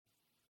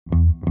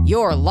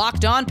Your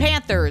Locked On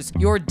Panthers,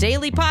 your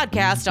daily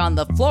podcast on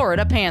the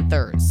Florida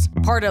Panthers.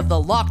 Part of the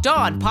Locked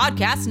On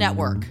Podcast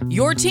Network.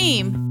 Your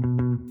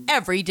team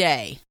every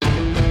day.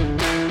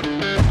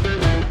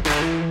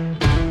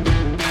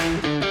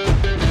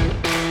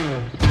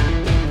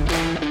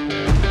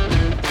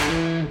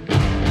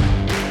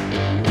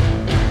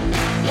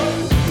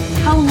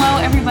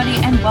 Hello, everybody,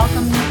 and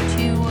welcome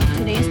to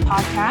today's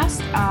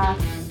podcast.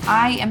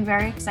 I am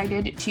very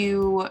excited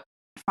to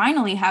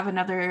finally have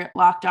another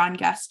Locked On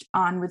guest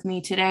on with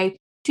me today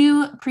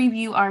to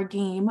preview our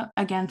game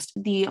against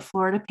the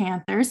Florida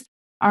Panthers.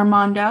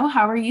 Armando,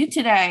 how are you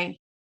today?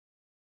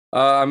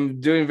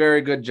 I'm doing very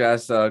good,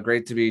 Jess.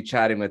 Great to be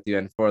chatting with you.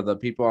 And for the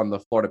people on the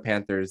Florida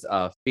Panthers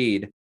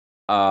feed,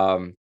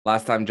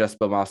 last time Jess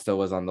Bomasto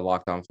was on the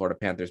Locked On Florida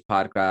Panthers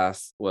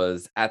podcast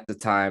was at the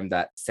time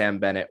that Sam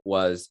Bennett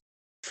was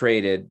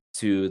traded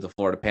to the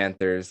Florida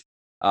Panthers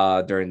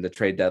during the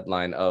trade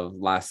deadline of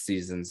last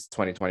season's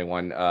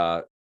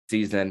 2021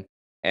 season.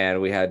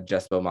 And we had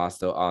Jess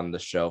Bomasto on the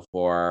show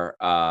for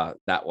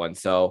that one.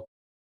 So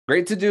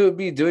great to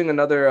be doing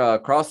another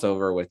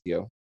crossover with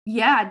you.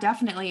 Yeah,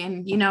 definitely.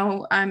 And,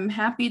 I'm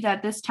happy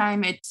that this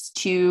time it's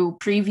to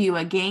preview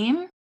a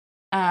game,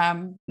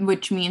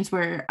 which means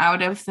we're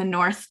out of the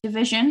North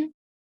Division.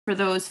 For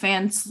those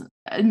fans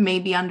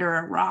maybe under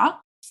a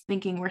rock,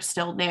 thinking we're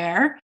still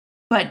there.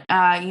 But,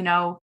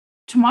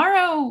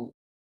 tomorrow,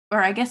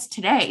 or I guess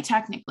today,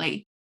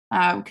 technically,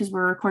 because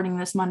we're recording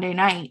this Monday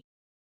night,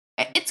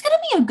 it's going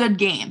to be a good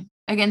game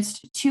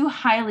against two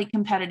highly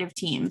competitive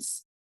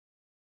teams.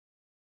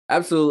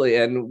 Absolutely.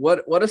 And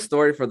what a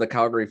story for the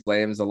Calgary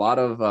Flames. A lot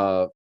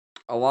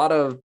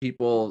of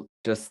people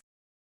just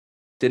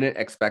didn't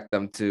expect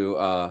them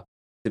to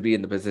be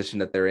in the position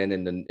that they're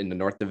in the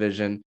North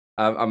Division.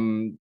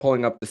 I'm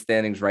pulling up the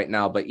standings right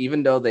now, but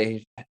even though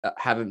they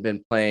haven't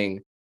been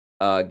playing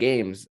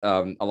games,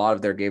 a lot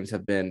of their games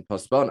have been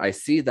postponed. I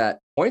see that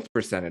points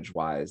percentage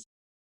wise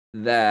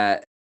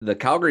that the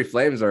Calgary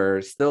Flames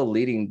are still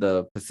leading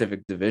the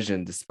Pacific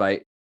Division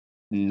despite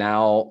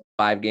now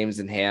 5 games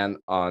in hand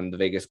on the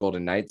Vegas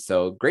Golden Knights.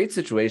 So great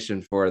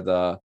situation for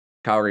the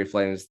Calgary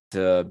Flames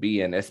to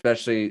be in,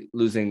 especially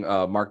losing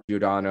Mark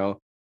Giordano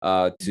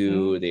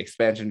to the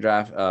expansion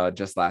draft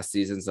just last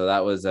season. So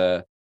that was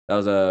a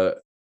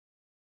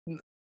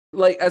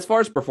like, as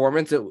far as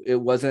performance, it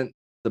wasn't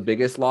the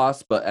biggest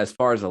loss, but as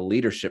far as a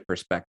leadership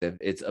perspective,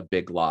 it's a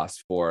big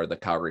loss for the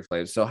Calgary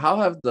Flames. So how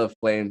have the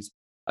Flames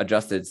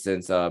adjusted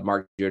since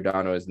Mark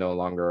Giordano is no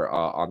longer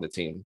on the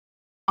team?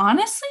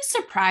 Honestly,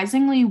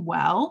 surprisingly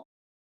well.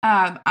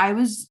 I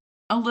was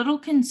a little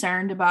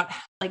concerned about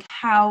like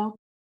how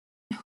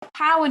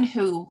and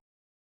who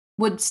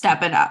would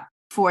step it up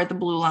for the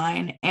blue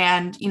line.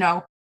 And,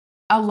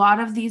 a lot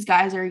of these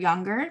guys are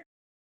younger.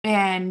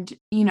 And,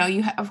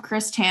 you have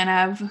Chris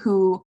Tanev,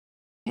 who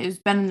has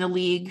been in the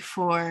league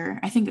for,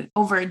 I think,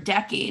 over a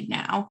decade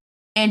now.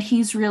 And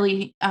he's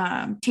really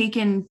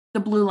taken the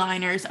blue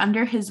liners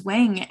under his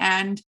wing.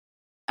 And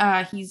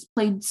he's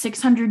played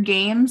 600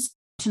 games.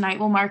 Tonight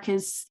will mark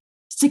his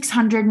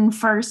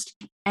 601st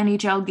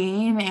NHL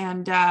game.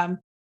 And,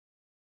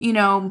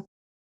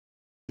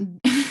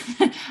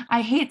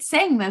 I hate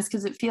saying this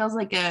because it feels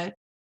like a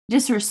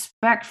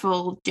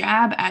disrespectful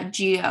jab at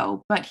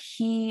Gio, but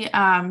he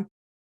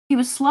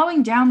was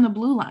slowing down the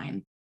blue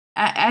line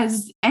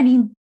as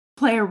any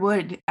player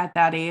would at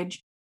that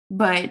age.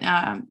 But,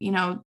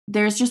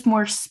 there's just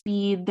more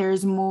speed.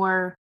 There's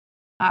more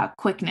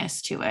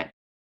quickness to it.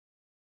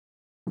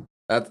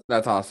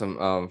 That's awesome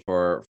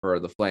for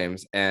the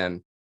Flames.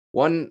 And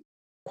one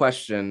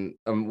question,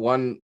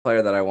 one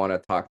player that I want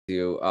to talk to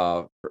you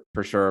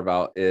for sure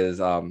about is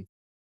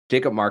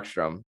Jacob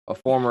Markstrom, a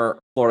former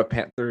Florida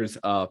Panthers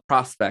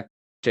prospect.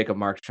 Jacob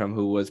Markstrom,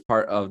 who was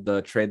part of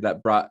the trade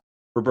that brought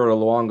Roberto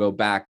Luongo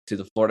back to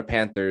the Florida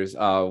Panthers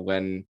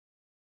when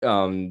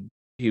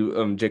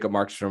Jacob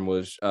Markstrom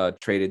was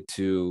traded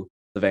to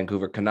the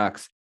Vancouver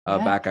Canucks.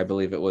 Back, I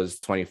believe it was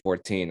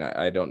 2014.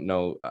 I don't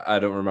know. I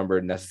don't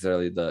remember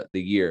necessarily the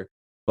year,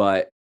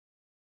 but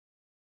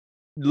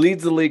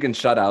leads the league in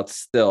shutouts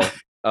still.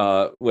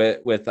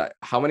 With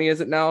how many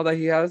is it now that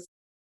he has?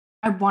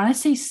 I want to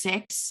say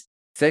 6.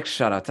 6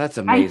 shutouts. That's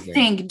amazing. I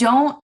think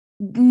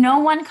no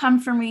one come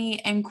for me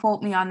and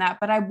quote me on that,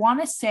 but I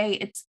want to say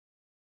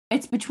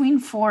it's between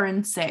 4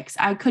 and 6.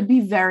 I could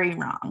be very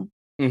wrong.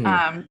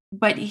 Mm-hmm.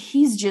 But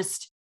he's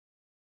just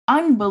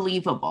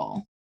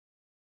unbelievable.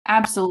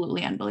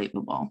 Absolutely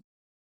unbelievable.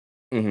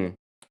 Mm-hmm.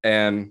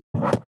 And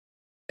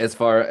as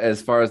far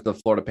as the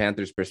Florida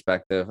Panthers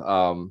perspective,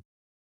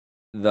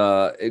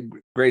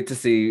 great to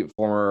see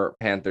former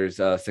Panthers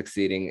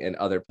succeeding in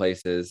other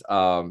places.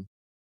 Of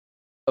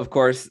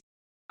course,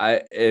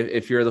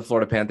 if you're the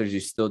Florida Panthers, you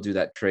still do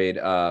that trade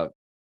 9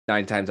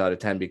 times out of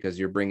 10 because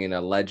you're bringing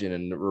a legend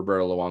and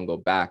Roberto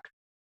Luongo back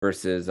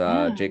versus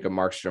Jacob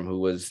Markstrom, who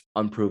was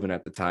unproven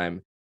at the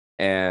time.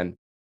 And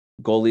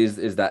goalies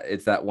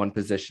it's that one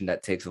position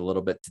that takes a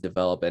little bit to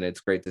develop, and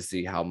it's great to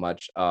see how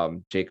much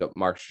Jacob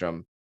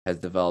Markstrom has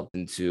developed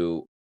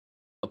into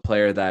a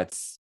player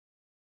that's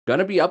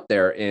gonna be up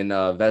there in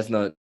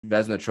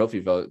Vezina Trophy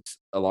votes,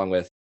 along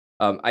with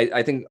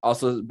I think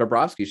also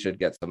Bobrovsky should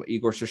get some.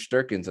 Igor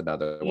Shesterkin's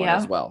another one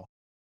as well.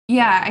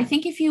 Yeah, I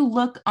think if you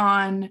look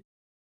on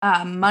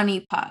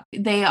Money Puck,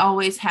 they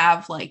always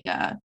have like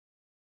a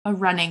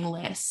running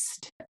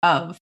list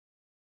of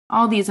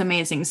all these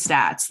amazing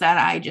stats that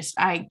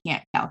I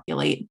can't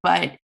calculate,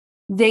 but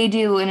they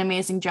do an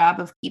amazing job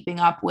of keeping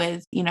up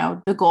with, you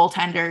know, the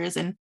goaltenders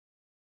and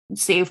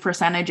save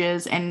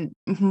percentages, and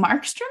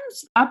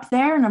Markstrom's up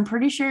there, and I'm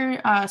pretty sure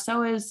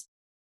so is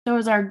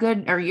your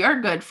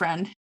good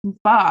friend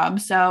Bob.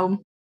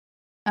 So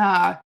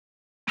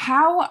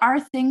how are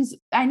things?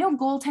 I know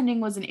goaltending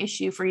was an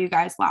issue for you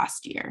guys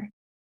last year,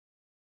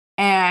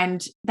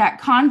 and that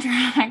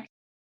contract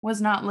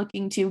was not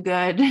looking too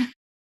good.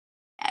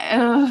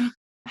 How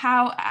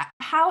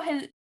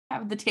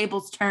have the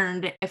tables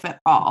turned, if at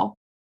all?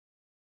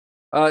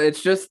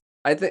 It's just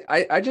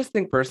I just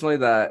think personally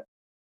that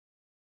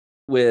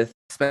with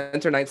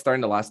Spencer Knight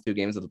starting the last 2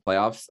 games of the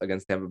playoffs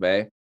against Tampa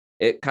Bay,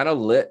 it kind of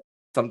lit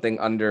something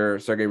under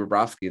Sergei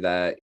Bobrovsky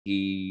that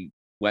he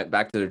went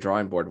back to the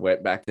drawing board,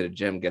 went back to the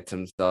gym, gets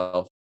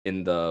himself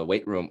in the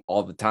weight room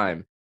all the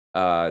time,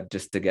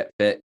 just to get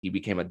fit. He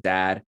became a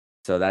dad,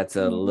 so that's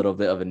a little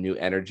bit of a new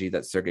energy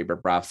that Sergei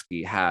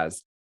Bobrovsky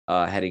has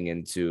heading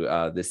into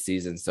this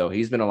season. So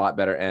he's been a lot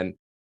better. And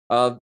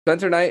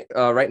Spencer Knight,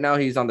 right now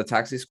he's on the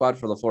taxi squad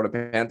for the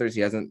Florida Panthers.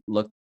 He hasn't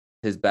looked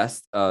his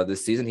best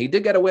this season. He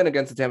did get a win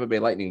against the Tampa Bay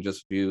Lightning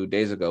just a few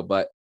days ago,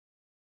 but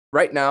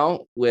right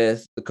now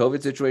with the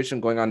COVID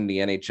situation going on in the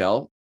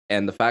NHL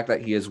and the fact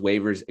that he is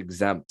waivers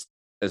exempt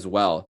as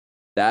well,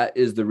 that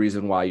is the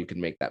reason why you can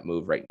make that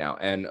move right now.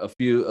 And a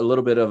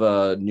little bit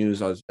of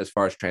news as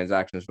far as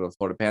transactions for the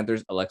Florida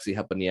Panthers. Alexei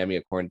Heponiemi,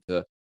 according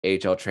to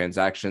AHL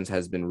Transactions,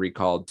 has been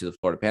recalled to the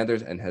Florida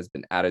Panthers and has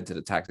been added to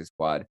the taxi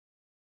squad.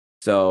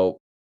 So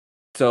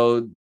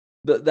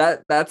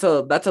that's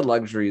a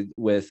luxury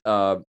with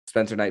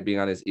Spencer Knight being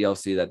on his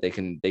ELC, that they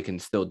can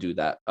still do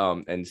that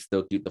and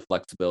still keep the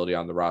flexibility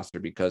on the roster,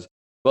 because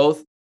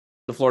both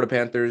the Florida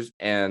Panthers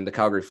and the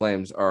Calgary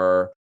Flames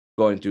are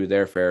going through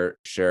their fair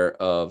share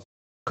of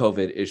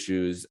COVID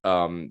issues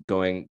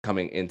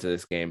coming into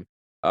this game.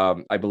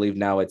 I believe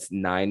now it's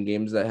 9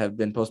 games that have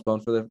been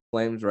postponed for the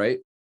Flames, right?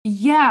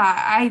 Yeah,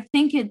 I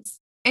think it's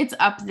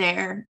up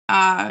there,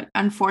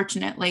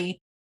 unfortunately.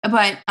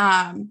 But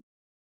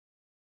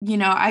you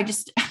know, I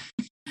just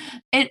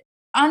it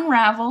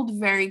unraveled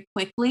very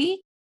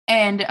quickly.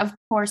 And of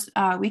course,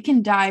 we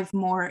can dive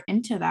more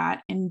into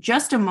that in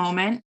just a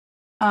moment.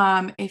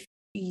 If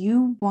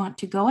you want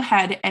to go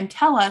ahead and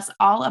tell us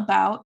all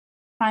about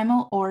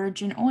Primal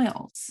Origin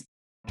Oils.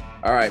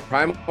 All right,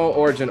 Primal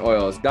Origin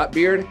Oils. Got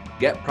beard?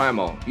 Get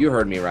Primal. You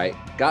heard me right.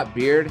 Got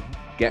beard?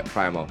 Get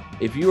Primal.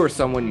 If you or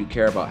someone you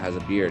care about has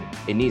a beard,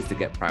 it needs to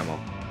get Primal.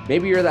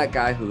 Maybe you're that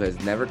guy who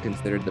has never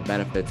considered the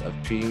benefits of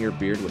treating your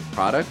beard with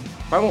product.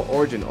 Primal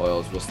Origin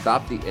Oils will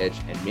stop the itch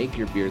and make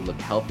your beard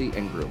look healthy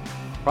and groomed.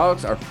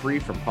 Products are free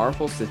from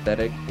harmful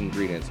synthetic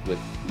ingredients with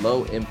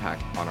low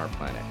impact on our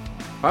planet.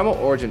 Primal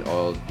Origin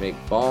Oils make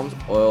balms,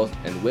 oils,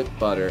 and whipped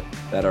butter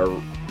that are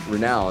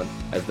renowned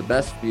as the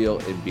best feel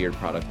in beard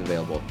products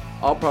available.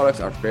 All products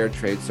are fair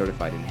trade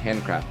certified and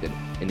handcrafted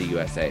in the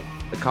USA.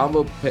 The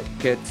combo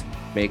kits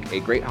make a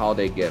great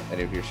holiday gift,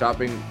 and if you're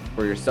shopping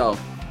for yourself,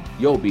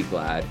 you'll be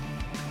glad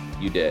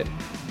you did.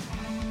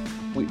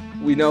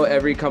 We know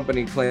every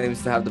company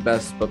claims to have the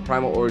best, but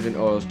Primal Origin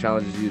Oils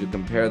challenges you to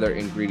compare their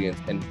ingredients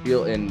and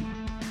feel in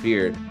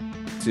beard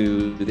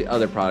to the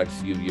other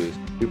products you've used.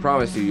 We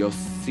promise you'll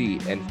see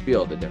and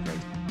feel the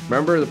difference.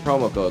 Remember, the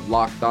promo code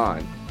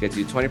LOCKEDON gets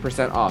you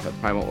 20% off at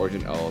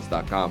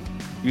primaloriginoils.com.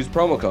 Use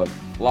promo code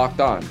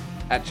LOCKEDON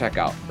at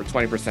checkout for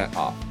 20%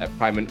 off at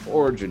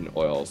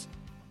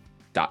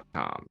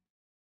primaloriginoils.com.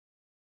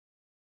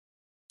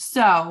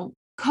 So,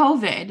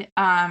 COVID,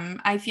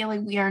 I feel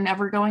like we are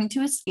never going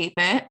to escape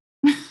it.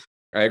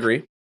 I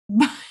agree.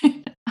 But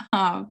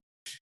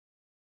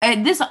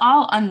this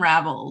all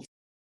unraveled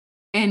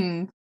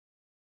it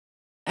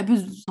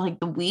was like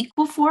the week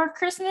before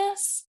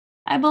Christmas,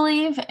 I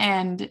believe.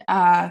 And,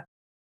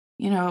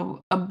 you know,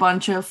 a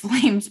bunch of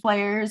Flames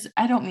players,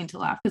 I don't mean to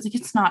laugh because like,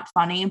 it's not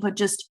funny, but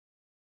just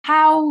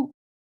how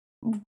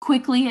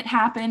quickly it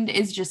happened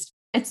is just,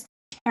 it's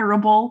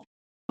terrible.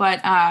 But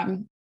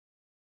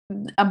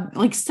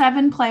like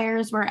 7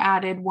 players were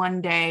added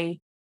one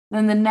day.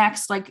 Then the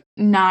next like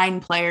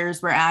 9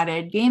 players were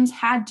added. Games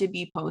had to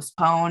be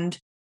postponed.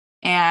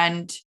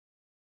 And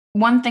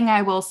one thing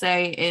I will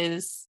say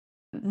is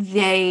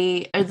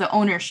the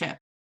ownership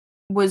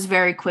was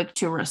very quick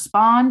to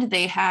respond.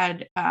 They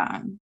had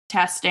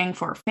testing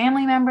for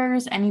family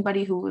members,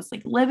 anybody who was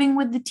like living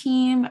with the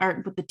team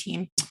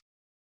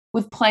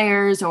with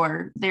players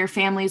or their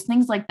families,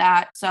 things like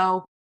that.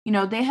 So, you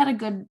know, they had a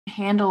good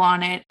handle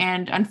on it.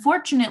 And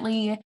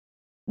unfortunately,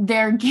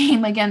 their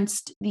game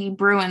against the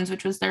Bruins,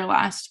 which was their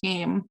last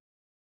game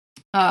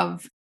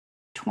of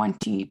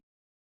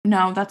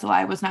no, that's a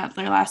lie. It was not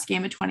their last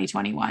game of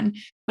 2021,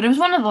 but it was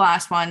one of the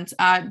last ones.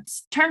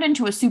 It's turned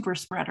into a super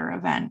spreader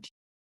event.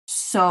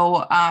 So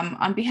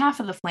on behalf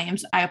of the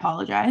Flames, I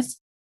apologize,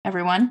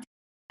 everyone.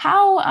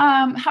 How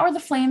are the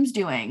Flames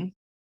doing?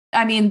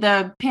 I mean,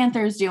 the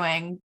Panthers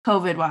doing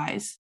COVID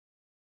wise?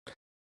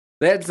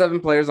 They had 7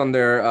 players on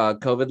their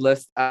COVID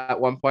list at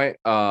one point.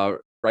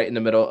 Right in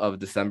the middle of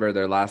December,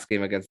 their last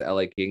game against the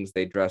LA Kings,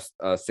 they dressed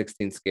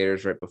 16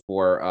 skaters right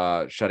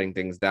before shutting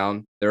things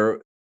down.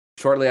 They're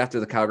shortly after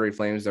the Calgary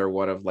Flames. They're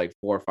one of like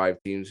 4 or 5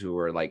 teams who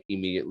were like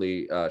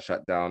immediately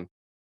shut down.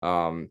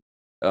 Um,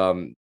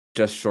 um,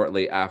 just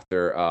shortly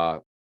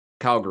after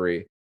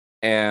Calgary,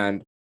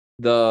 and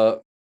the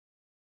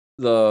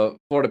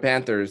Florida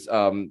Panthers.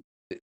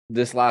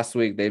 This last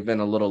week, they've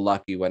been a little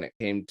lucky when it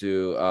came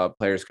to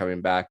players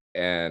coming back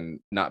and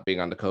not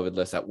being on the COVID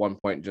list. At one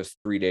point, just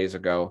 3 days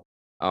ago,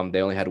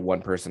 they only had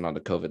one person on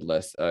the COVID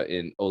list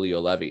in Olio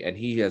Levy, and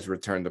he has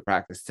returned to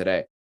practice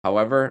today.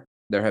 However,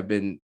 there have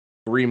been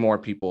 3 more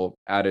people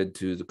added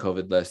to the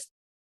COVID list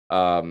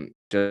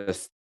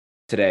just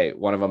today.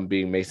 One of them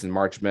being Mason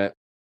Marchment,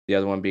 the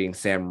other one being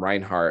Sam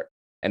Reinhart,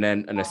 and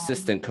then an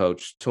assistant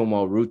coach,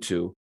 Tomo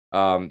Rutu.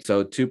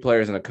 So 2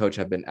 players and a coach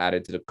have been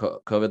added to the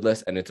COVID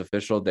list, and it's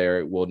official.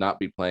 They will not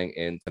be playing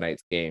in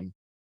tonight's game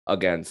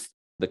against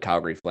the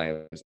Calgary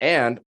Flames.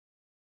 And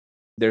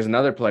there's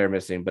another player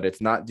missing, but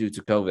it's not due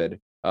to COVID,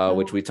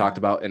 which we talked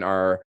about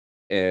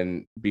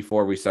in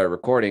before we started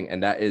recording,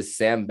 and that is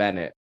Sam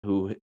Bennett,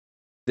 who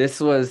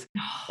this was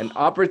an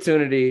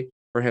opportunity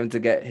for him to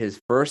get his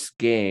first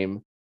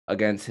game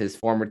against his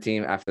former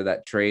team after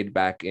that trade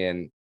back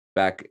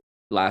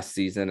last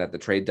season at the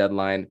trade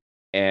deadline.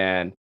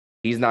 And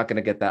he's not going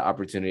to get that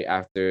opportunity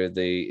after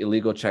the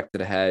illegal check to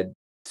the head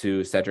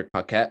to Cedric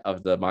Paquette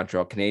of the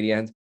Montreal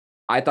Canadiens.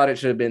 I thought it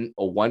should have been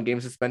a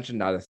 1-game suspension,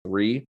 not a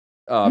 3.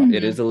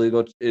 It is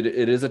illegal. It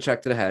is a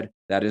check to the head.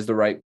 That is the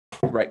right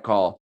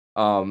call.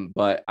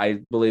 But I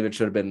believe it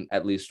should have been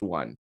at least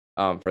 1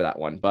 for that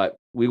one. But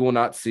we will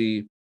not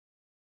see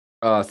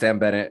Sam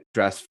Bennett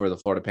dressed for the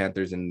Florida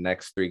Panthers in the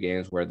next 3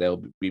 games, where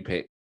they'll be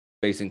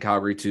facing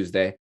Calgary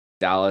Tuesday,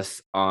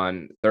 Dallas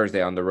on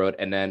Thursday on the road,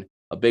 and then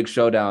a big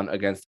showdown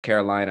against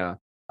Carolina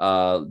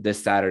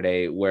this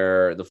Saturday,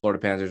 where the Florida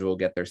Panthers will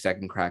get their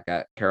second crack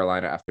at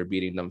Carolina after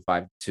beating them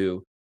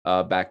 5-2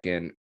 back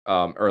in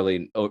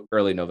early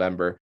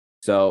November.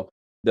 So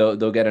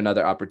they'll get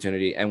another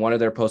opportunity. And one of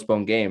their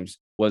postponed games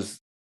was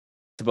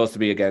supposed to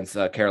be against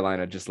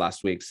Carolina just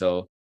last week.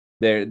 So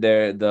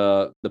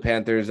the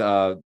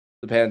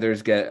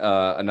Panthers get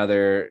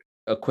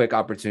a quick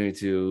opportunity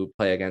to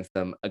play against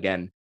them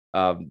again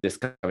this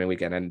coming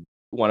weekend, and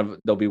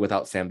they'll be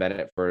without Sam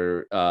Bennett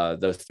for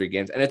those 3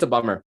 games, and it's a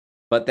bummer.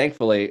 But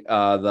thankfully,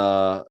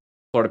 the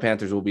Florida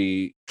Panthers will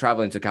be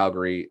traveling to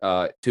Calgary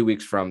 2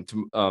 weeks from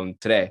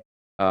today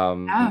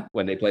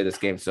when they play this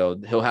game. So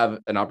he'll have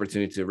an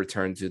opportunity to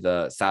return to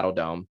the Saddle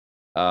Dome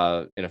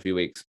in a few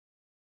weeks.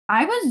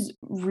 I was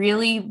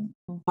really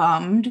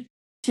bummed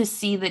to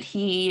see that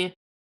he,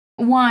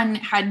 one,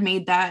 had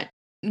made that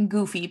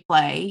goofy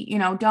play. You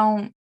know,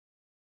 don't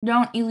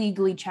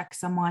illegally check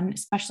someone,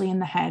 especially in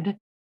the head.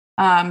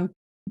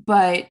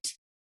 But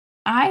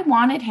I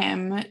wanted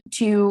him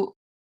to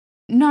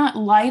not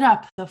light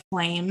up the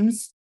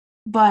Flames,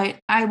 but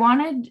I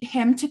wanted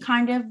him to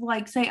kind of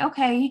like say,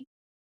 okay,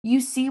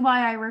 you see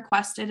why I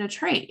requested a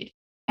trade.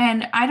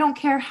 And I don't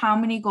care how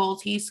many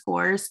goals he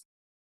scores.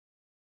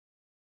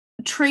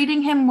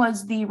 Trading him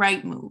was the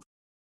right move.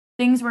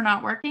 Things were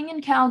not working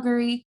in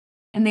Calgary,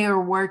 and they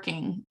were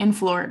working in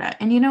Florida.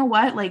 And you know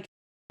what? Like,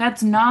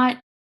 that's not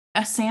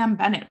a Sam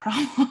Bennett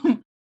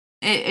problem.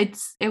 It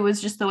was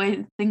just the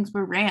way things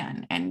were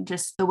ran, and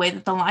just the way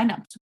that the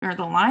lineups or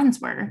the lines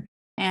were.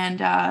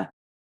 And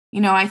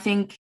I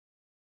think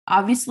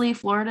obviously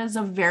Florida is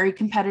a very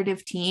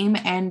competitive team,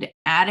 and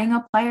adding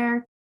a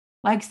player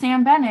like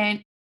Sam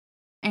Bennett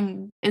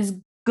is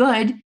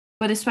good,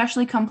 but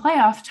especially come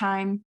playoff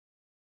time,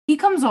 he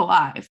comes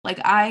alive.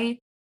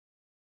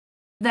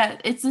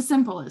 That it's as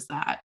simple as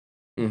that.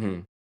 Mm-hmm.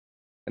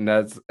 And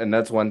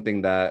that's one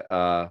thing that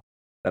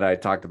I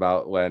talked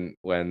about when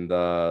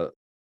the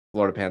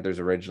Florida Panthers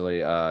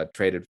originally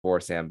traded for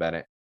Sam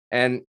Bennett.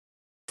 And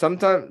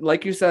sometimes,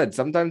 like you said,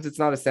 sometimes it's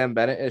not a Sam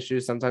Bennett issue.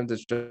 Sometimes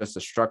it's just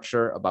a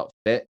structure about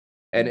fit.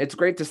 And it's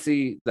great to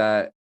see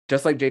that,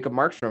 just like Jacob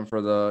Markstrom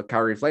for the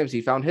Calgary Flames,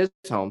 he found his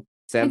home.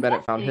 Sam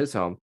Bennett found his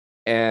home.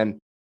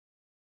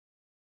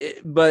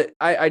 But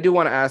I do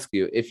want to ask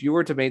you, if you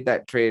were to make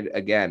that trade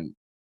again,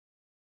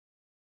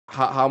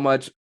 how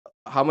much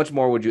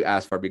more would you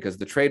ask for? Because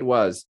the trade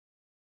was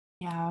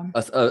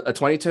a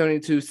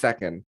 2022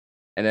 second,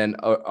 and then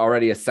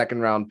already a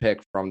second round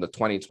pick from the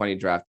 2020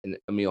 draft in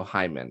Emil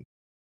Hyman.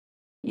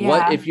 Yeah.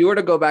 What if you were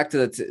to go back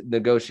to the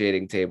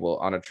negotiating table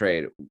on a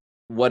trade?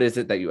 What is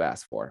it that you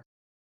ask for?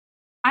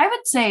 I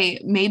would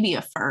say maybe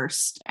a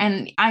first,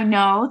 and I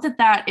know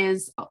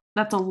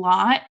that's a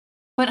lot,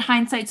 but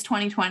hindsight's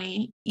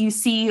 2020. You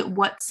see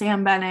what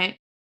Sam Bennett,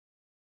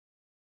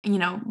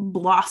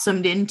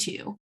 blossomed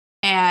into,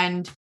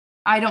 and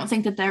I don't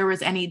think that there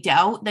was any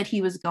doubt that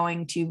he was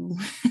going to,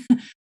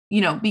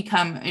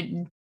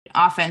 become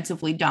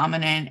offensively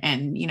dominant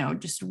and,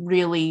 just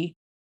really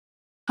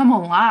come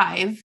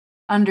alive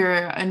under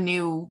a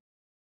new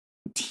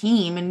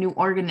team, a new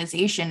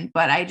organization.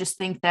 But I just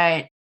think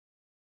that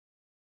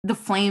the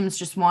Flames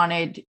just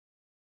wanted,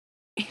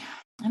 I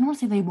don't want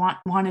to say they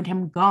wanted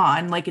him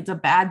gone. Like it's a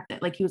bad,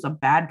 like he was a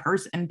bad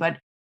person, but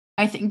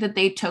I think that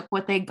they took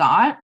what they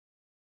got,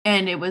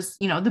 and it was,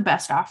 the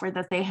best offer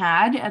that they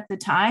had at the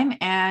time.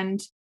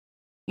 And,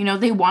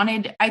 they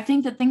wanted, I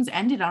think that things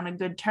ended on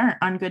good terms.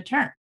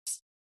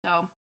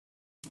 So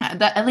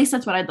that, at least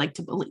that's what I'd like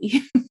to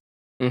believe.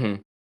 Mm-hmm.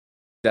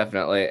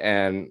 Definitely.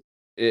 And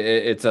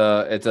it's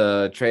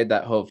a trade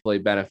that hopefully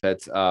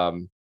benefits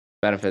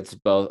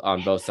both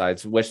on both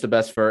sides. Wish the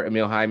best for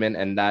Emil Hyman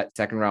and that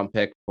second round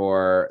pick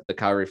for the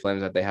Calgary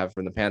Flames that they have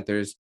from the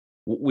Panthers.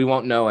 We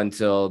won't know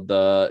until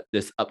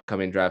this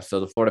upcoming draft. So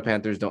the Florida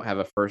Panthers don't have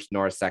a first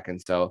nor a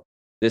second. So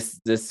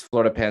this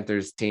Florida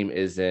Panthers team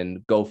is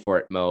in go for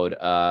it mode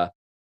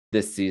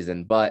this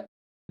season. But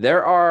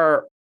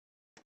there's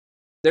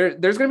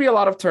going to be a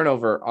lot of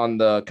turnover on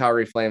the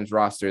Calgary Flames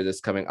roster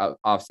this coming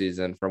off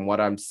season from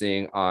what I'm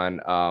seeing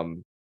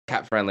on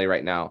Cap Friendly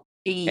right now.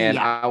 And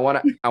I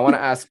want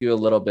to ask you a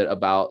little bit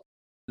about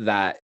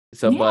that.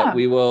 So, but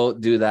we will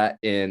do that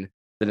in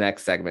the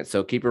next segment.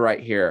 So keep it right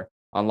here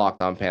on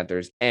Locked On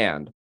Panthers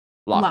and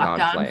Locked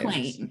On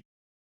Flames.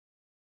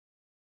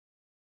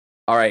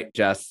 All right,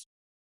 Jess.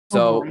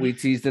 So we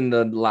teased in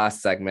the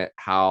last segment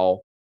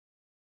how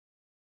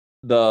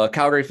the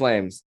Calgary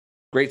Flames,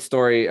 great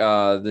story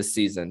this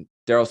season.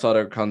 Daryl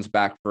Sutter comes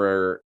back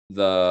for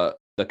the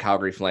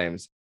Calgary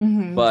Flames.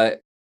 Mm-hmm. But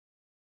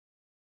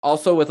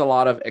also with a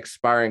lot of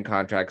expiring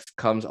contracts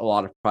comes a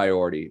lot of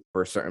priority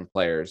for certain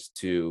players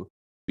to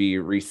be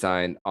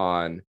re-signed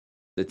on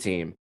the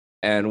team.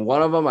 And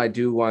one of them I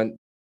do want,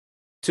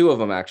 two of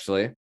them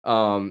actually,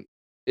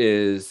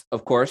 is,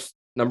 of course,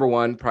 number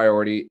one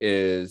priority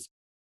is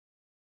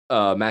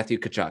Matthew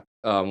Tkachuk,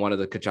 one of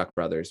the Tkachuk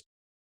brothers.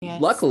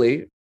 Yes.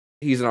 Luckily,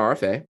 he's an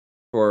RFA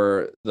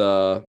for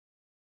the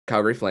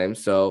Calgary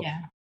Flames, so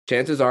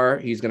chances are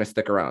he's going to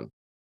stick around.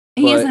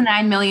 He has a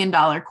 $9 million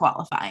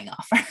qualifying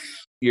offer.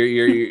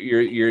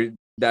 You're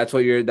that's what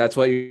you're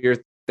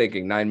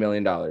thinking, $9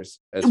 million.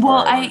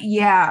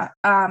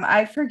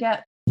 I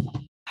forget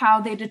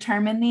how they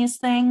determine these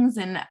things,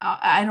 and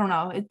I don't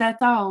know.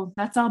 That's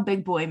all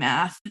big boy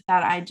math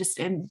that I just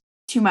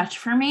too much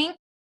for me.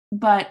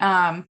 But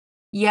so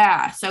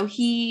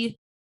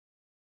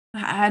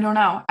I don't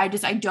know.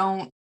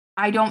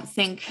 I don't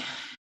think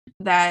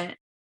that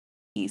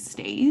he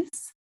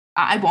stays.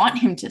 I want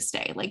him to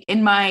stay. Like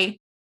in my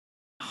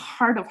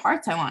heart of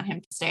hearts, I want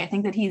him to stay. I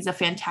think that he's a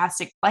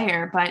fantastic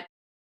player, but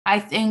I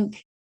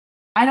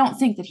don't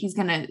think that he's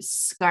going to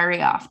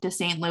scurry off to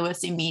St.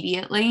 Louis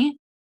immediately,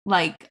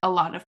 like a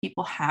lot of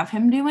people have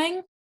him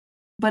doing.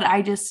 But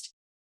I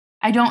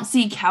don't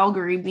see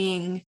Calgary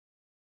being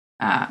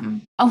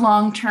a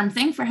long-term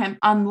thing for him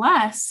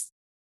unless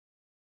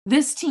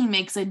this team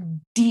makes a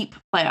deep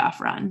playoff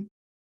run.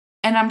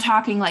 And I'm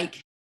talking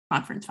like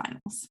conference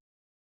finals.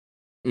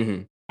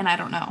 Mm-hmm. And I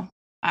don't know.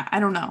 I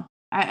don't know.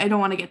 I don't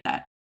want to get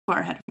that far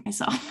ahead of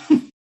myself.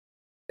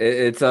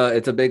 It's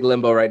a big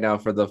limbo right now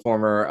for the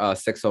former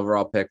 6th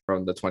overall pick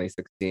from the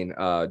 2016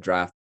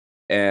 draft,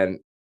 and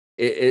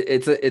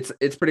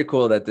it's pretty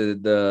cool that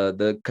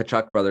the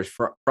Tkachuk brothers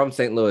from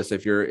St. Louis.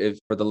 If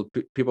for the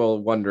people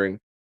wondering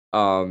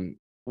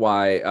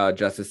why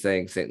Jess is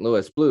saying St.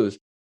 Louis Blues,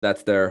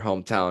 that's their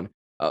hometown.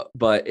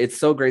 But it's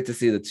so great to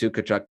see the two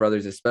Tkachuk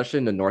brothers, especially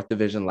in the North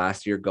Division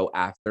last year, go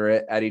after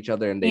it at each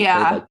other, and they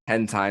played like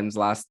 10 times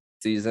last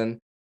season.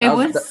 That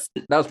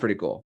was pretty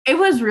cool. It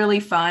was really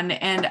fun,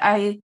 and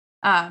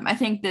I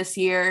think this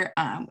year,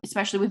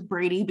 especially with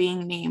Brady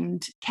being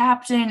named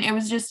captain, it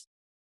was just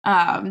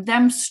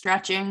them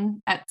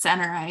stretching at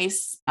center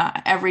ice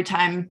every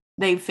time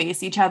they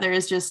face each other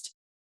is just,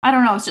 I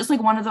don't know, it's just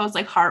like one of those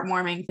like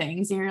heartwarming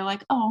things. And you're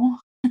like, oh,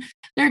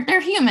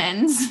 they're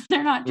humans.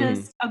 They're not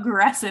just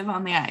aggressive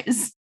on the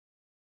ice.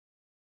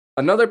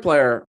 Another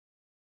player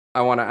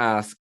I want to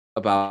ask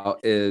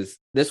about is,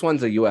 this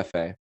one's a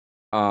UFA.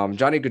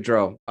 Johnny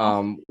Gaudreau.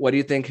 What do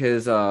you think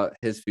his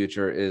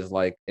future is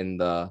like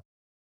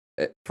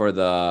for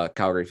the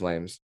Calgary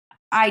Flames?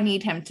 I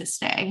need him to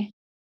stay.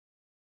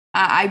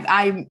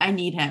 I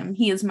need him.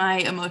 He is my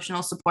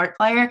emotional support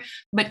player.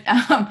 But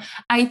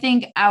I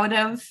think out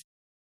of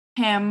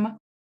him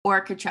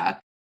or Tkachuk,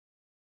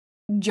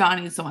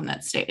 Johnny's the one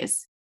that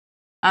stays.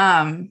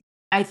 I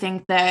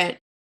think that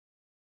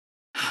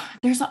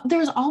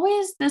there's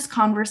always this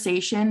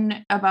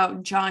conversation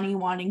about Johnny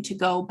wanting to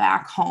go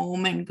back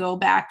home and go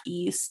back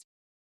east.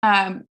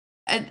 I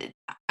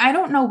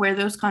don't know where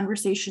those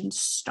conversations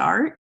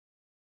start.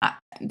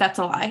 That's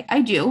a lie.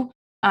 I do.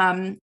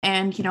 And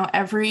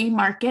every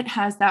market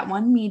has that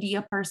one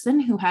media person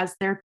who has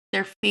their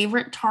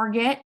favorite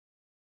target.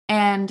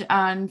 And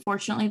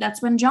unfortunately,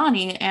 that's been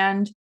Johnny.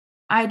 And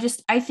I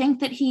think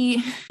that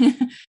he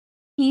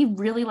he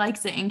really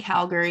likes it in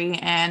Calgary.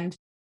 And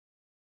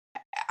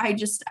I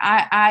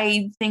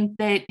think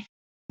that,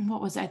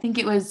 what was it? I think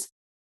it was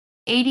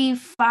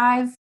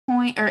 85%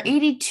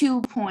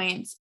 82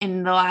 points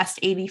in the last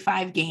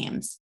 85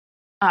 games.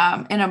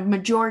 And a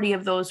majority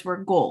of those were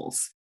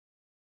goals.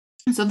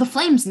 So the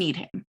Flames need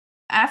him.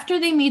 After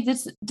they made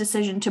this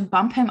decision to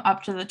bump him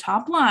up to the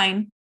top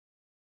line,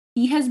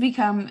 he has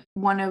become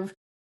one of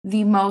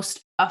the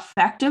most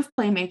effective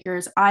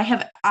playmakers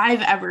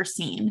I've ever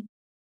seen.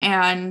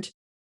 And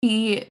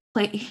he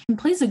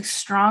plays a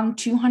strong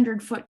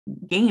 200-foot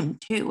game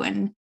too.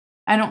 And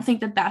I don't think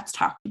that that's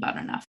talked about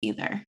enough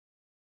either.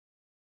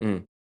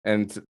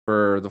 And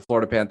for the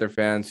Florida Panther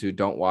fans who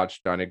don't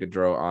watch Johnny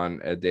Gaudreau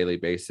on a daily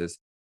basis,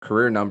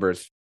 career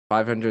numbers,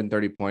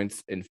 530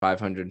 points in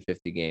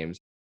 550 games,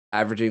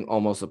 averaging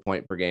almost a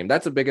point per game.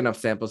 That's a big enough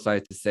sample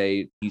size to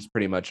say he's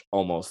pretty much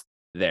almost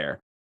there.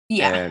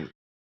 Yeah.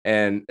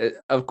 And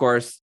of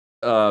course,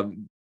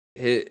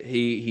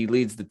 he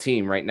leads the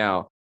team right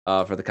now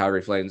for the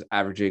Calgary Flames,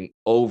 averaging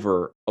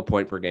over a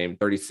point per game,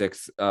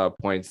 36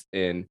 points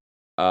in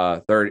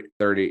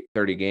 30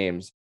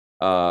 games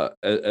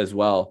as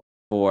well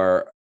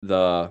for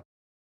the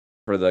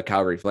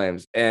Calgary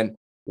Flames. And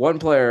one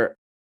player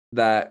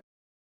that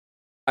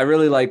I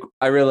really like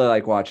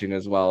watching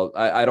as well.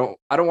 I don't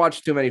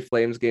watch too many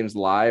Flames games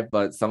live,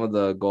 but some of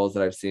the goals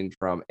that I've seen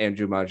from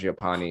Andrew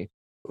Mangiapane,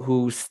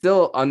 who's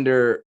still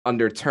under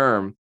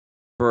term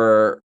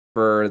for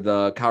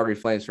the Calgary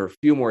Flames for a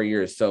few more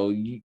years. So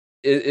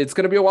it's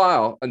going to be a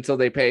while until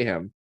they pay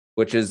him,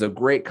 which is a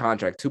great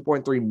contract,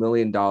 $2.3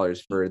 million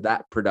for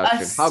that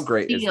production. How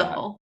great is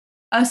that?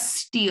 A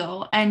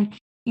steal. And,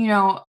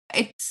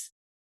 it's,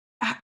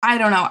 I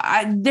don't know.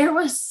 There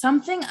was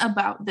something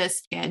about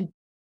this kid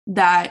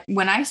that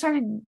when I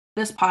started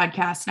this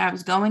podcast and I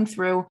was going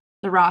through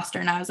the roster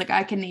and I was like,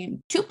 I can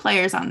name 2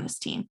 players on this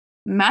team,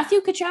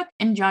 Matthew Tkachuk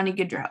and Johnny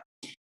Gaudreau.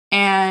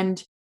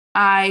 And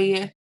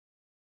I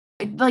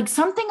like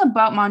something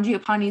about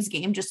Mangiapane's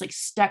game just like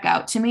stuck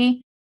out to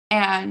me.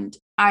 And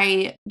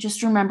I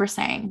just remember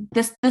saying,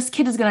 this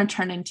kid is going to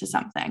turn into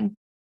something.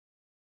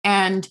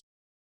 And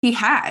he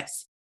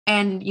has.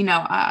 And,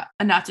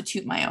 not to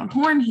toot my own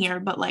horn here,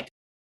 but like,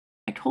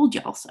 I told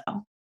y'all so.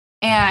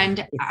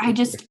 And I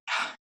just,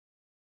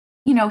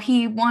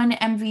 he won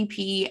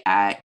MVP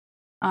at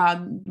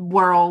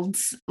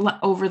Worlds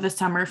over the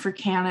summer for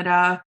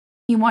Canada.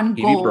 He won gold.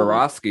 He beat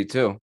Bobrovsky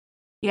too.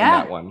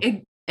 Yeah, that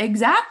one.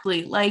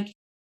 Exactly. Like,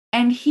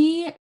 and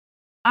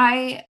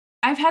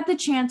I've had the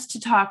chance to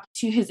talk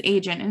to his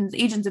agent, and his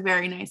agent's a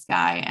very nice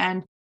guy.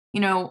 And,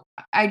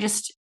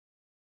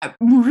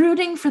 I'm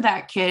rooting for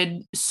that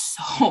kid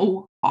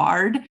so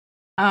hard.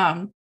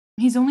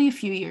 He's only a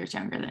few years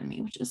younger than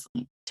me, which is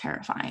like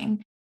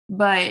terrifying.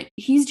 But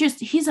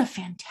he's a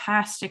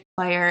fantastic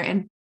player.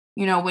 And,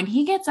 when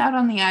he gets out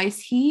on the ice,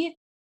 he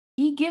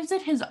gives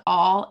it his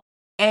all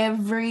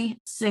every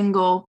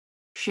single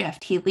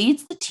shift. He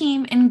leads the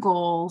team in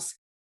goals,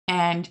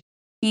 and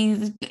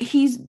he's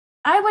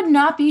I would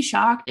not be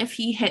shocked if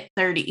he hit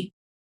 30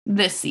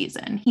 this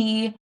season.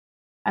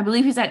 I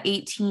believe he's at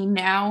 18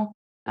 now,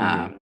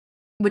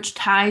 which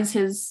ties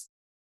his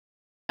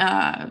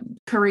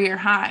career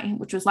high,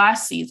 which was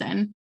last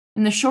season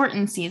in the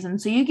shortened season.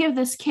 So you give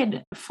this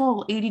kid a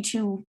full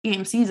 82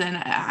 game season.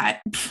 I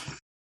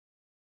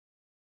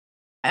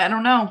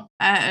don't know.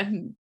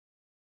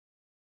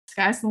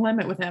 Sky's the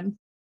limit with him.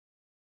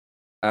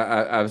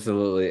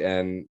 Absolutely.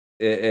 And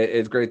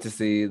it's great to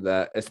see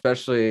that,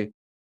 especially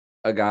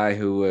a guy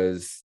who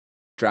was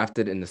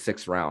drafted in the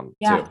 6th round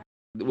too.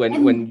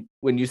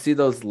 When you see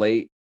those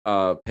late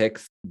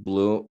picks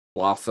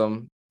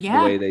blossom the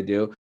way they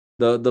do.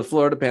 The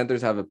Florida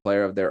Panthers have a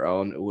player of their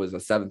own who was a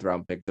 7th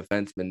round pick,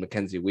 defenseman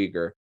Mackenzie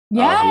Weegar,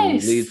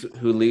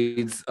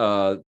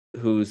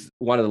 who's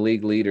one of the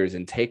league leaders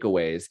in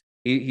takeaways.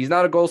 He's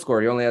not a goal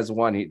scorer. He only has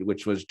one,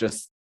 which was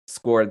just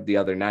scored the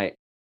other night.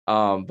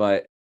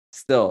 But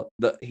still,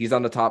 he's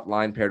on the top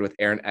line paired with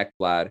Aaron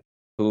Ekblad,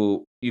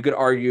 who you could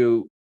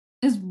argue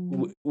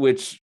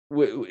which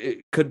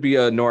it could be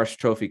a Norris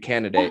Trophy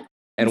candidate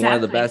and one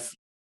of the best.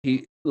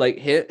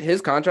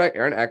 His contract,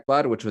 Aaron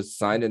Ekblad, which was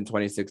signed in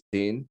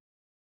 2016.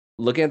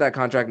 Looking at that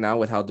contract now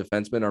with how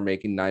defensemen are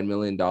making $9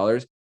 million,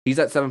 he's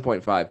at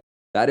 7.5.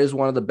 That is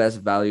one of the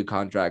best value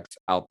contracts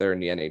out there in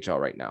the NHL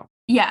right now.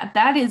 Yeah,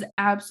 that is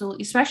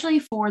absolutely, especially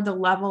for the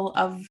level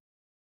of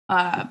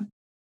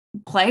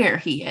player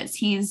he is.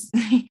 He's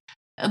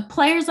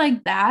players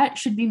like that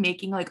should be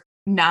making like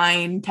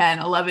 9, 10,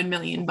 11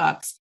 million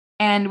bucks.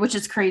 And which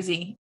is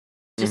crazy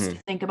just to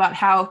think about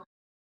how,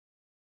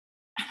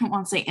 I don't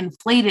want to say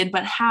inflated,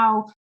 but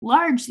how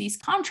large these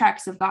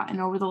contracts have gotten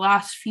over the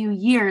last few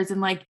years.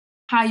 And like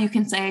how you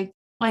can say,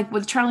 like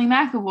with Charlie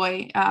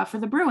McAvoy for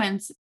the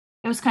Bruins,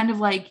 it was kind of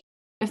like,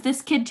 if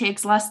this kid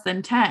takes less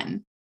than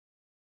 10,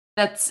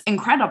 that's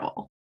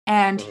incredible.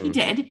 And he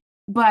did.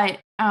 But,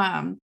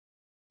 and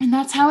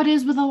that's how it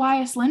is with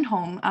Elias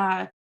Lindholm.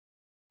 I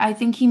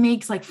think he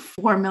makes like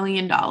 $4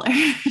 million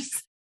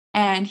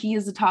and he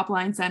is a top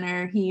line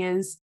center. He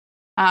is,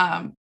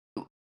 I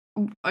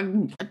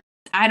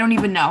don't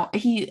even know.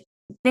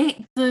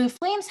 The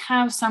Flames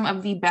have some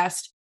of the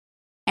best,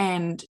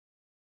 and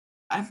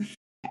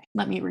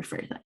let me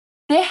rephrase that.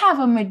 they have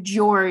a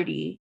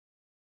majority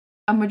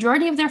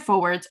of their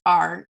forwards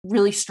are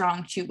really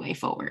strong two-way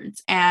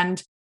forwards.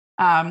 And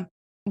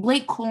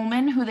Blake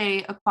Coleman, who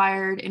they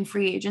acquired in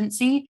free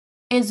agency,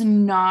 has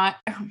not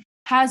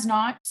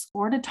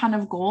scored a ton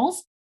of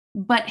goals,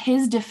 but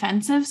his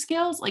defensive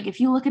skills, like if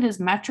you look at his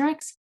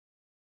metrics,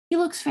 he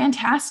looks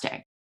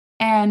fantastic.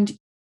 And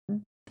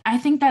I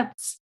think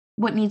that's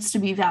what needs to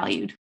be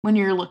valued when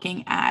you're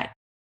looking at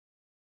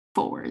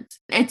forwards.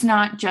 It's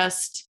not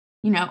just,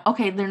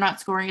 okay, they're not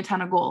scoring a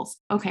ton of goals.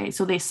 Okay,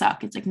 so they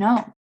suck. It's like,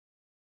 no,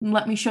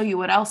 let me show you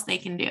what else they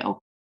can do.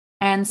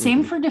 And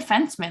same for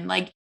defensemen.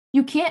 Like,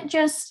 you can't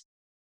just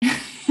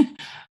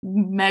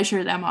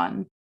measure them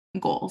on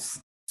goals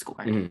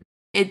scored.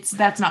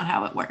 That's not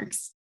how it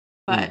works.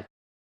 But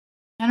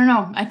I don't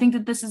know. I think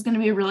that this is going to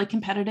be a really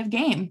competitive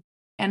game,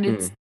 and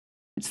it's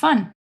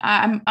fun.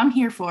 I'm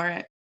here for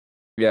it.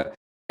 Yeah.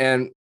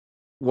 And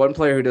one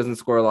player who doesn't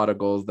score a lot of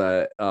goals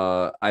that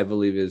I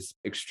believe is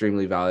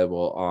extremely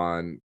valuable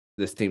on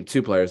this team,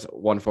 two players,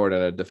 one forward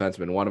and a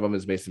defenseman. One of them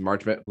is Mason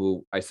Marchment,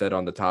 who I said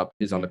on the top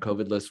is on the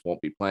COVID list,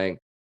 won't be playing.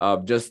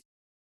 Just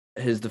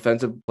his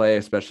defensive play,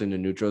 especially in the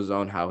neutral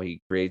zone, how he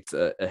creates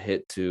a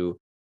hit to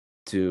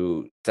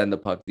send the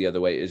puck the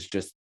other way is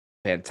just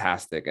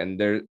fantastic. And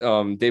there,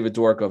 David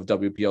Dwork of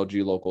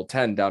WPLG Local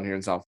 10 down here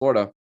in South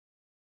Florida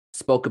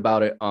spoke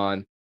about it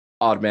on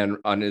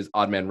his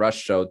Odd Man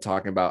Rush show,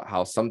 talking about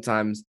how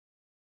sometimes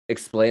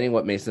explaining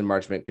what Mason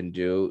Marchment can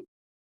do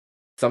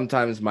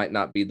sometimes might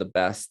not be the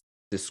best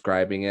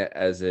describing it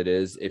as it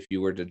is if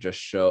you were to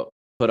just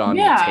put on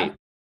the tape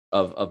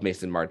of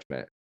Mason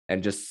Marchment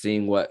and just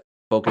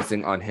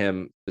focusing on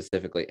him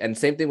specifically. And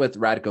same thing with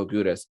Radko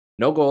Gudas.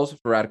 No goals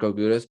for Radko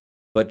Gudas,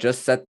 but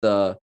just set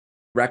the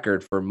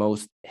record for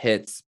most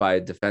hits by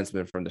a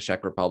defenseman from the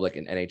Czech Republic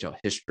in NHL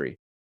history.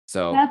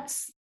 So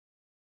that's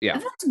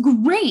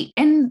great.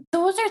 And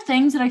those are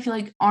things that I feel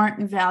like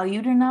aren't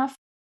valued enough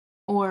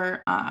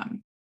or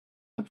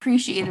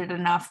appreciated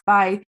enough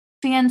by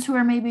fans who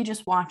are maybe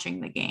just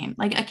watching the game,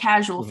 like a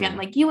casual fan.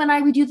 Like you and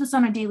I, we do this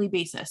on a daily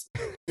basis.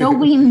 So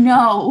we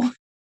know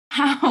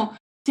how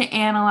to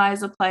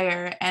analyze a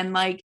player and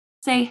like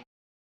say,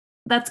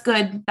 that's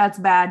good, that's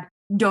bad,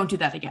 don't do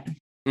that again.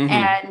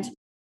 And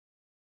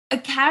a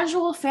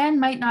casual fan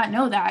might not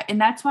know that. And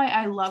that's why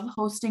I love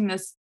hosting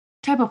this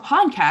type of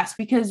podcast,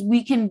 because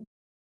we can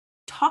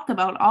talk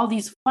about all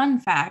these fun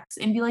facts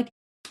and be like,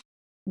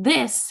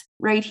 this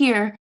right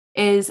here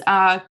is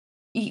the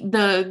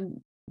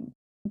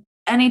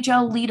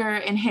NHL leader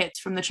in hits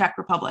from the Czech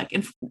Republic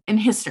in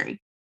history.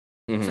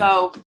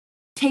 So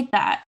take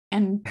that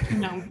and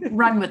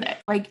run with it.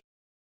 Like,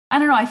 I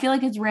don't know, I feel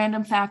like it's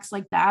random facts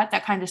like that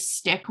kind of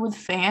stick with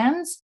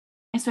fans,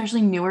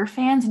 especially newer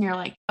fans, and you're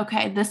like,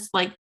 okay, this,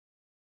 like,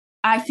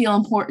 I feel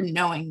important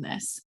knowing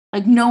this.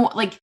 Like, no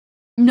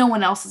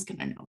one else is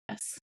gonna know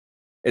this.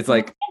 It's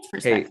like,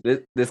 hey,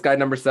 this guy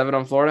number 7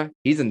 on Florida,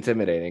 he's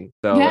intimidating.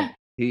 So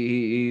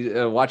he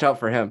watch out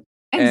for him.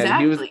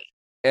 Exactly.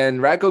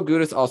 And Radko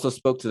Gudas also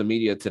spoke to the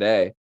media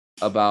today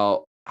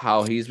about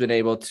how he's been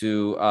able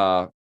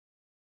to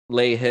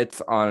lay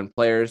hits on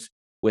players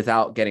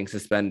without getting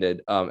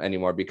suspended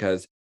anymore,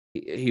 because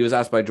he was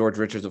asked by George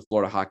Richards of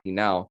Florida Hockey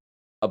Now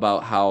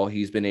about how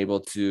he's been able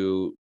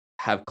to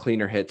have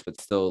cleaner hits but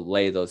still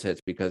lay those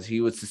hits, because he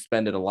was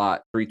suspended a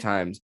lot, 3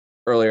 times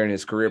earlier in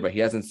his career, but he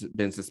hasn't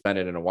been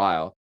suspended in a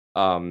while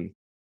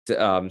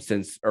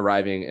since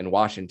arriving in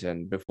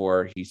Washington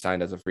before he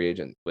signed as a free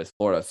agent with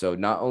Florida. So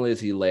not only is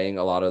he laying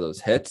a lot of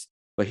those hits,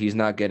 but he's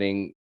not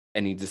getting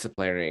any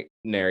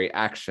disciplinary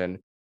action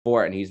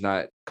for it, and he's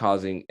not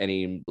causing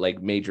any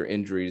like major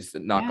injuries,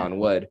 knock on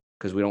wood,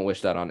 because we don't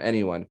wish that on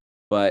anyone.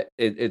 But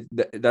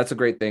that's a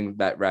great thing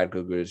that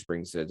Radko Gudas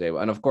brings to the table.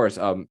 And of course,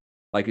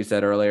 like you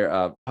said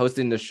earlier,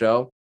 hosting the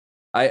show,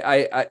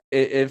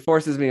 it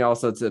forces me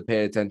also to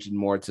pay attention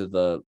more to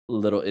the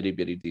little itty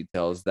bitty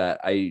details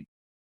that I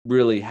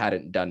really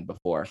hadn't done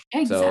before.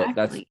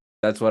 Exactly. So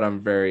that's what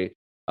I'm very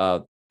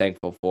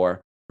thankful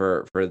for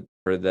hosting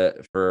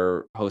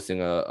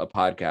a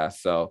podcast.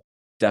 So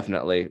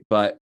definitely.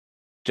 But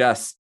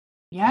Jess,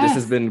 this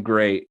has been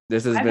great.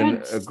 This has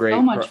been a great,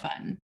 so much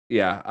fun.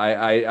 Yeah,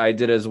 I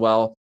did as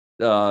well.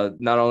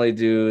 Not only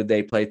do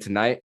they play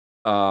tonight,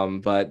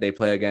 but they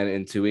play again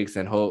in 2 weeks,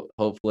 and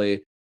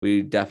hopefully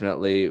we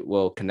definitely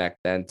will connect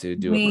then to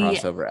do a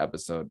crossover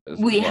episode as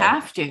well. We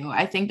have to.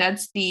 I think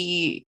that's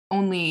the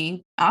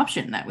only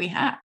option that we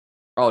have.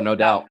 Oh, no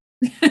doubt.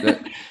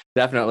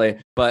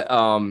 Definitely. But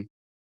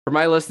for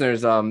my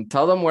listeners,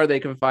 tell them where they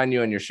can find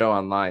you and your show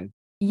online.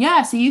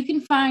 Yeah, so you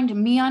can find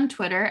me on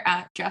Twitter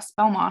at Jess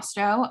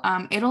Belmosto.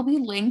 It'll be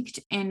linked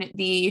in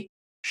the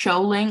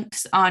show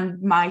links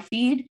on my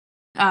feed,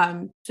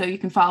 so you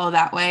can follow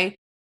that way.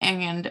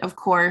 And of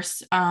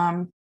course,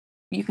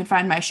 you can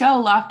find my show,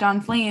 Locked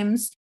On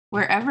Flames,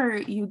 wherever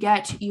you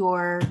get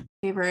your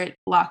favorite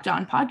Locked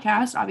On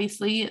podcast,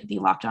 obviously the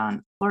Locked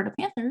On Florida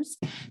Panthers.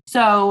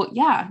 So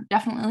yeah,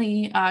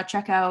 definitely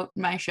check out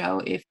my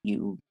show if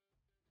you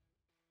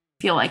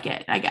feel like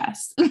it, I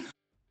guess.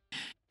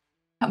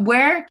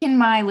 Where can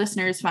my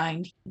listeners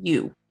find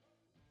you?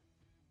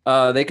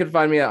 They can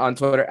find me on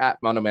Twitter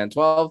at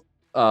Monoman12.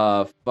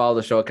 Follow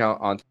the show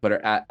account on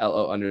Twitter at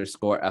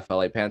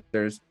LO_FLA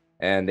Panthers.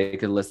 And they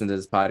can listen to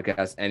this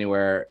podcast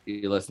anywhere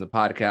you listen to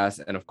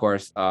podcasts. And of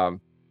course,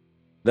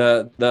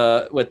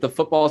 the with the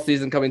football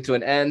season coming to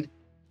an end,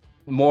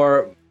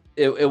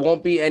 it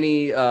won't be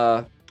any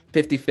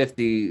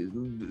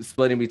 50-50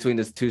 splitting between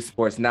these two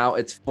sports. Now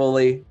it's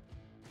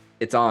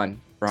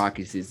on for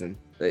hockey season.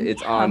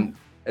 It's on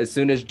as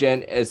soon as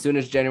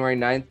January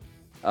 9th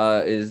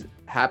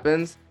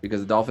happens,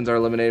 because the Dolphins are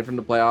eliminated from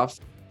the playoffs.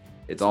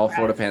 It's all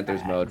Florida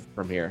Panthers mode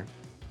from here.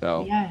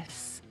 So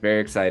yes, very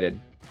excited.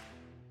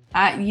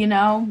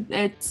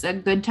 It's a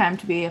good time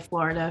to be a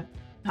Florida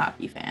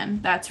hockey fan.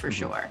 That's for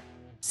sure.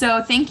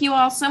 So thank you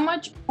all so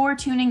much for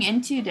tuning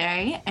in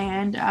today,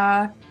 and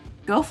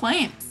go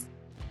Flames.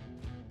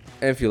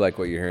 And if you like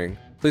what you're hearing,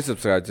 please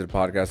subscribe to the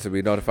podcast to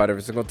be notified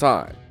every single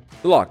time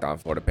the Locked On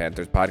Florida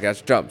Panthers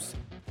podcast jumps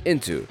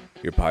into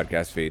your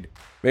podcast feed.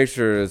 Make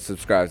sure to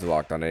subscribe to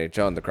Locked On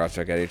NHL and the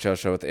Crosscheck NHL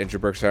show with Andrew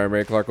Berkshire and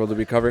Ray Clark will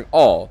be covering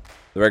all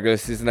the regular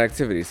season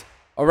activities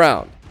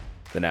around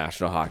the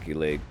National Hockey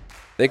League.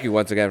 Thank you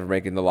once again for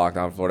making the Locked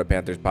On Florida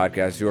Panthers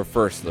podcast your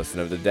first listen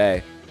of the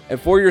day. And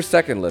for your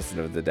second listen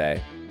of the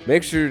day,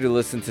 make sure to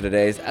listen to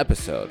today's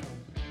episode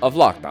of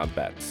Locked On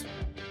Bets,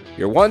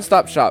 your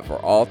one-stop shop for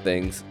all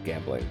things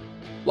gambling.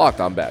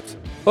 Locked On Bets,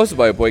 hosted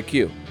by your boy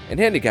Q and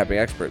handicapping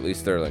expert Lee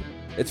Sterling.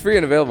 It's free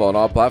and available on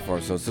all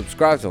platforms, so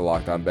subscribe to the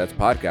Locked On Bets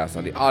podcast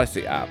on the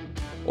Odyssey app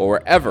or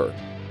wherever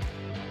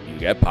you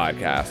get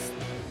podcasts.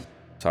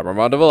 I'm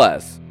Armando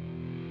Velez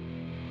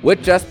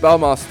with Jess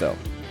Belmosto,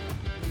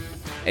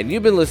 and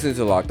you've been listening to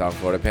the Locked On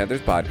Florida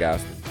Panthers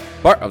podcast,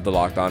 part of the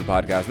Locked On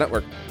Podcast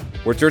Network.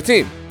 We're your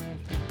team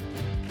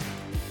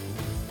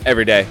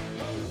every day.